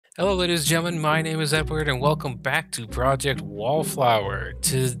Hello, ladies and gentlemen. My name is Edward, and welcome back to Project Wallflower.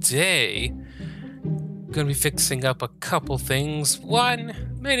 Today, I'm going to be fixing up a couple things. One,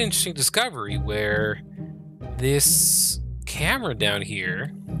 made an interesting discovery where this camera down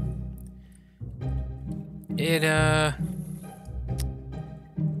here, it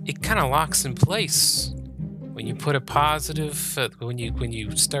kind of locks in place when you put a positive. When you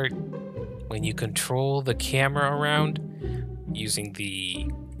control the camera around using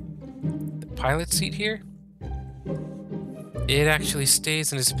the pilot seat here, it actually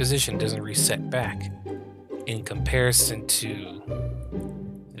stays in its position, doesn't reset back. In comparison to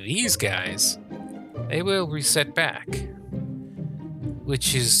these guys, they will reset back,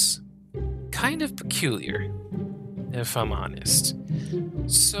 which is kind of peculiar, if I'm honest.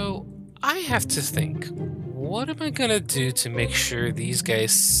 So I have to think, what am I gonna do to make sure these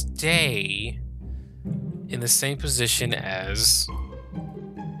guys stay in the same position as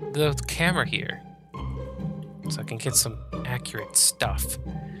the camera here, so I can get some accurate stuff.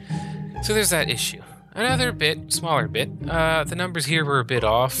 So there's that issue. Another bit, smaller bit, the numbers here were a bit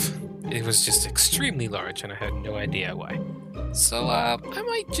off. It was just extremely large and I had no idea why. So I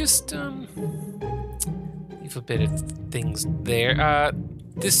might just leave a bit of things there.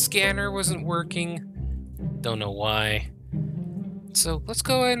 This scanner wasn't working, don't know why. So let's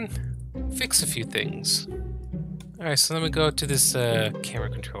go and fix a few things. Alright, so let me go to this camera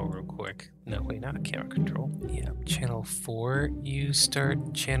control real quick. No, wait, not a camera control. Yeah, channel 4, you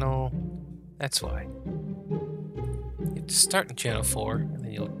start channel... That's why. You have to start in channel 4, and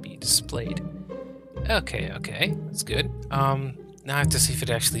then you'll be displayed. Okay, that's good. Now I have to see if it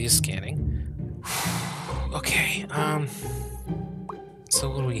actually is scanning. Okay,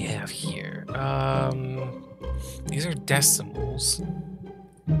 so what do we have here? These are decimals.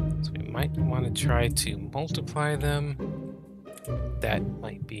 So we might want to try to multiply them. That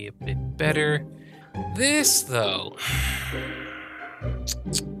might be a bit better. This, though...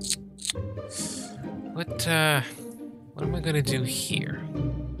 What am I going to do here?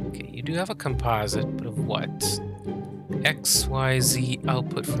 Okay, you do have a composite, but of what? X, Y, Z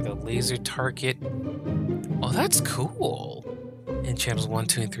output for the laser target. Oh, that's cool. In channels 1,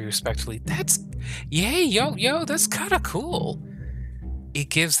 2, and 3 respectively. That's... Yay, yo, that's kind of cool. It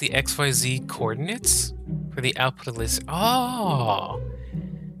gives the XYZ coordinates for the output of the laser. Oh,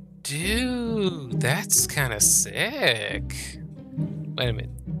 dude, that's kind of sick. Wait a minute.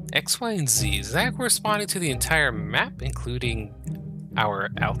 X, Y, and Z, is that corresponding to the entire map, including our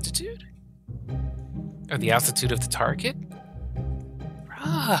altitude? Or the altitude of the target?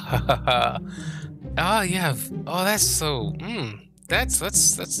 Oh, yeah. Oh, that's so...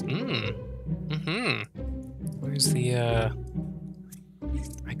 Where's the,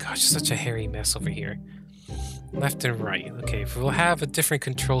 My gosh, such a hairy mess over here. Left and right. Okay, we'll have a different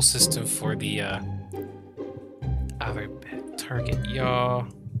control system for the other bit. Target yaw.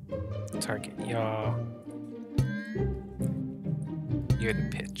 Target yaw. You're the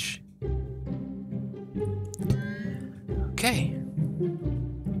pitch. Okay.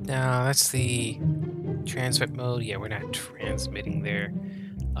 Now that's the transmit mode. Yeah, we're not transmitting there.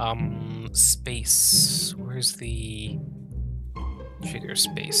 Space. Where's the trigger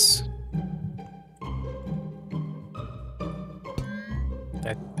space?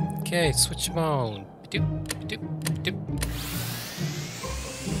 Okay, switch mode. Doop, doop, doop.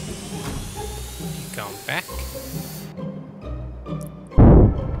 Going back.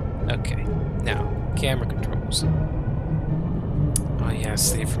 Okay, now camera controls. Oh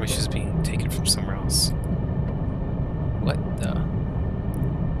yes, the information is being taken from somewhere else. What the?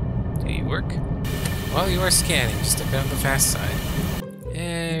 Do you work? Well, you are scanning, just a bit on the fast side.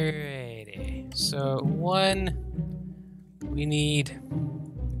 Alrighty. So we need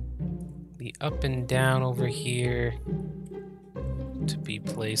the up and down over here to be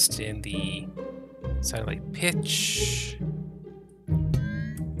placed in the satellite pitch,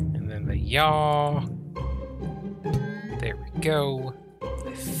 and then the yaw. There we go.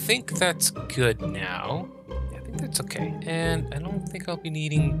 I think that's good now. Yeah, I think that's okay. And I don't think I'll be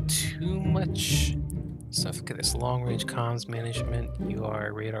needing too much stuff. Look at this long-range comms management,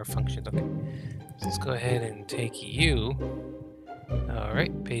 UR, radar functions. Okay, so let's go ahead and take you. All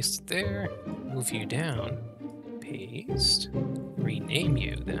right, paste it there. Move you down. Paste. Rename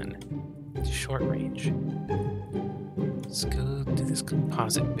you then to short range. Let's go to this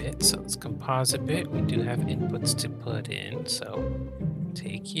composite bit. So this composite bit, we do have inputs to put in. So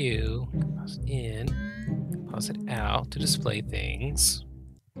take you, composite in, composite out to display things.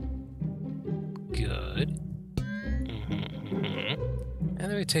 Good. And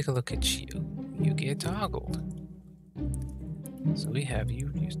then we take a look at you. You get toggled. So we have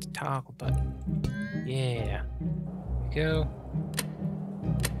you use the toggle button. Yeah. There we go.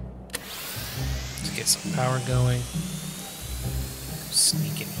 Let's get some power going.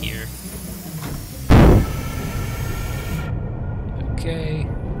 Sneak in here. Okay.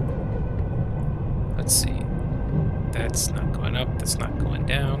 Let's see. That's not going up. That's not going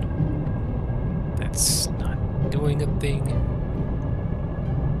down. That's not doing a thing.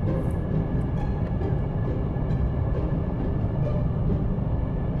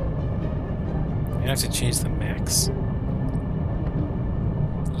 I have to change the max.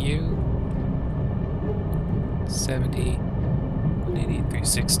 U 70, 180,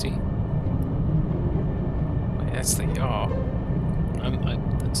 360. Wait, that's the yaw.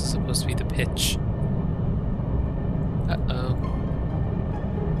 This is supposed to be the pitch. Uh-oh.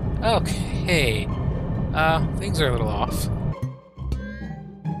 Okay. Things are a little off.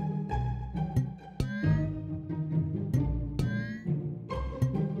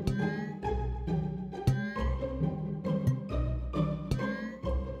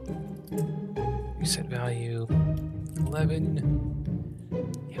 Reset value 11.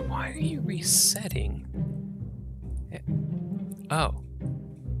 Yeah, why are you resetting? Oh,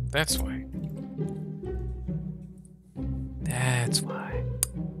 that's why. That's why.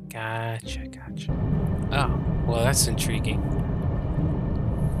 Gotcha. Oh, well, that's intriguing.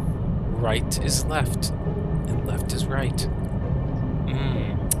 Right is left, and left is right.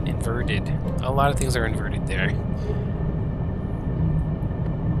 Inverted. A lot of things are inverted there.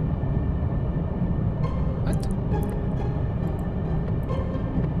 What?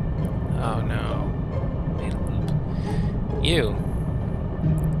 Oh no. Made a loop. You.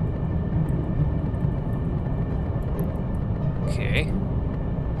 Okay.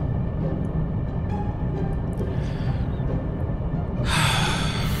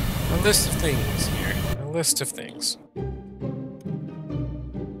 A list of things here. A list of things.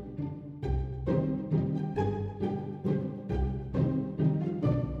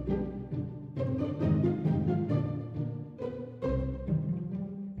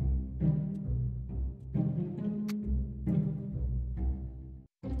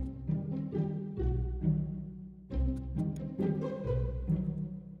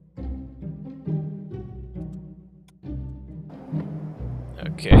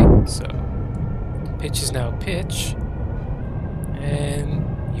 Okay, so pitch is now pitch, and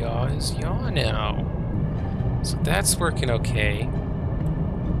yaw is yaw now. So that's working okay.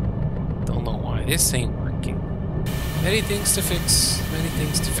 Don't know why this ain't working. Many things to fix, many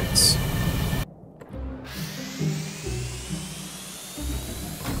things to fix.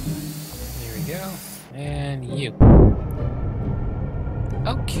 There we go, and you.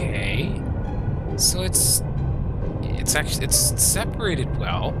 Okay, so it's separated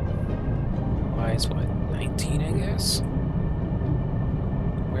well. Y is what, 19, I guess?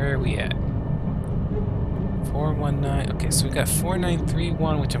 Where are we at? 419. Okay, so we got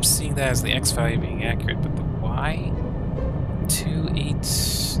 4931, which I'm seeing that as the X value being accurate, but the Y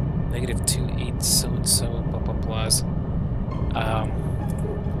 28 negative 28 so and so blah blah blahs.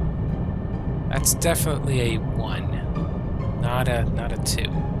 That's definitely a 1, not a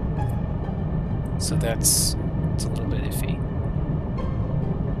 2. So that's a little bit iffy.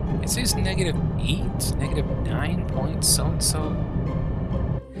 It says -8, -9 points, so-and-so.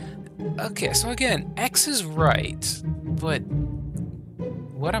 Okay, so again, X is right, but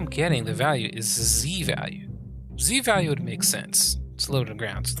what I'm getting, the value, is the Z value. Z value would make sense. It's low to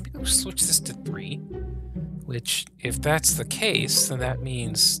ground. So let me go switch this to 3, which, if that's the case, then that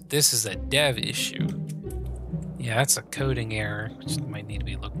means this is a dev issue. Yeah, that's a coding error, which might need to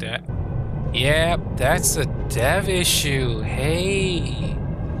be looked at. Yep, that's a dev issue. Hey.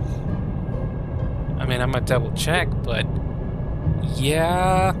 I mean, I'm gonna double check, but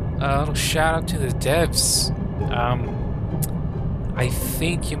yeah, a little shout out to the devs. I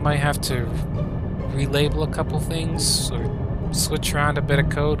think you might have to relabel a couple things or switch around a bit of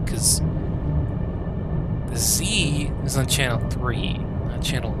code, because the Z is on channel 3, not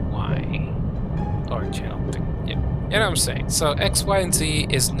channel Y. Or channel 3. Yeah, you know what I'm saying. So X, Y, and Z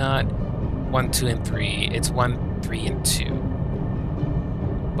is not 1, 2, and 3. It's 1, 3, and 2.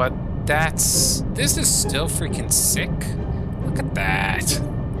 But this is still freaking sick. Look at that.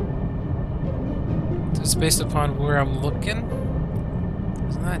 Just based upon where I'm looking.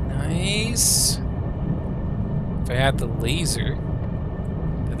 Isn't that nice? If I add the laser,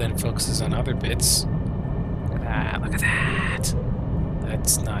 that then focuses on other bits. Look at that, look at that.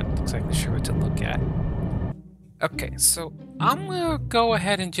 That's not exactly sure what to look at. Okay, so I'm gonna go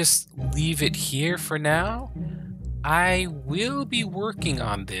ahead and just leave it here for now. I will be working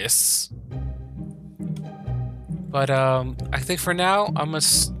on this But I think for now,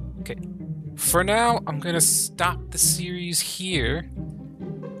 okay. For now, I'm gonna stop the series here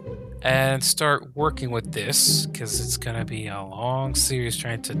and start working with this, because it's gonna be a long series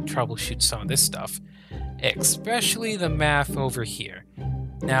trying to troubleshoot some of this stuff, especially the math over here.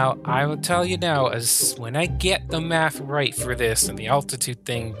 Now, I will tell you now, as when I get the math right for this and the altitude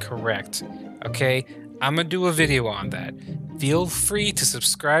thing correct, okay, I'm gonna do a video on that. Feel free to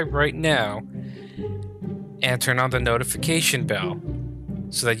subscribe right now and turn on the notification bell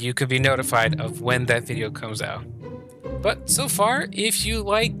so that you can be notified of when that video comes out. But so far, if you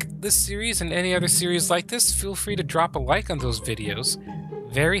like this series and any other series like this, feel free to drop a like on those videos.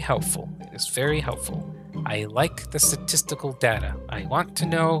 Very helpful. It's very helpful. I like the statistical data. I want to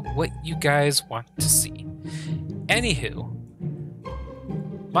know what you guys want to see. Anywho,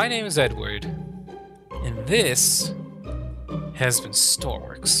 my name is Edward, and this has been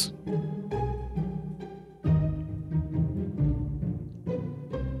Storeworks.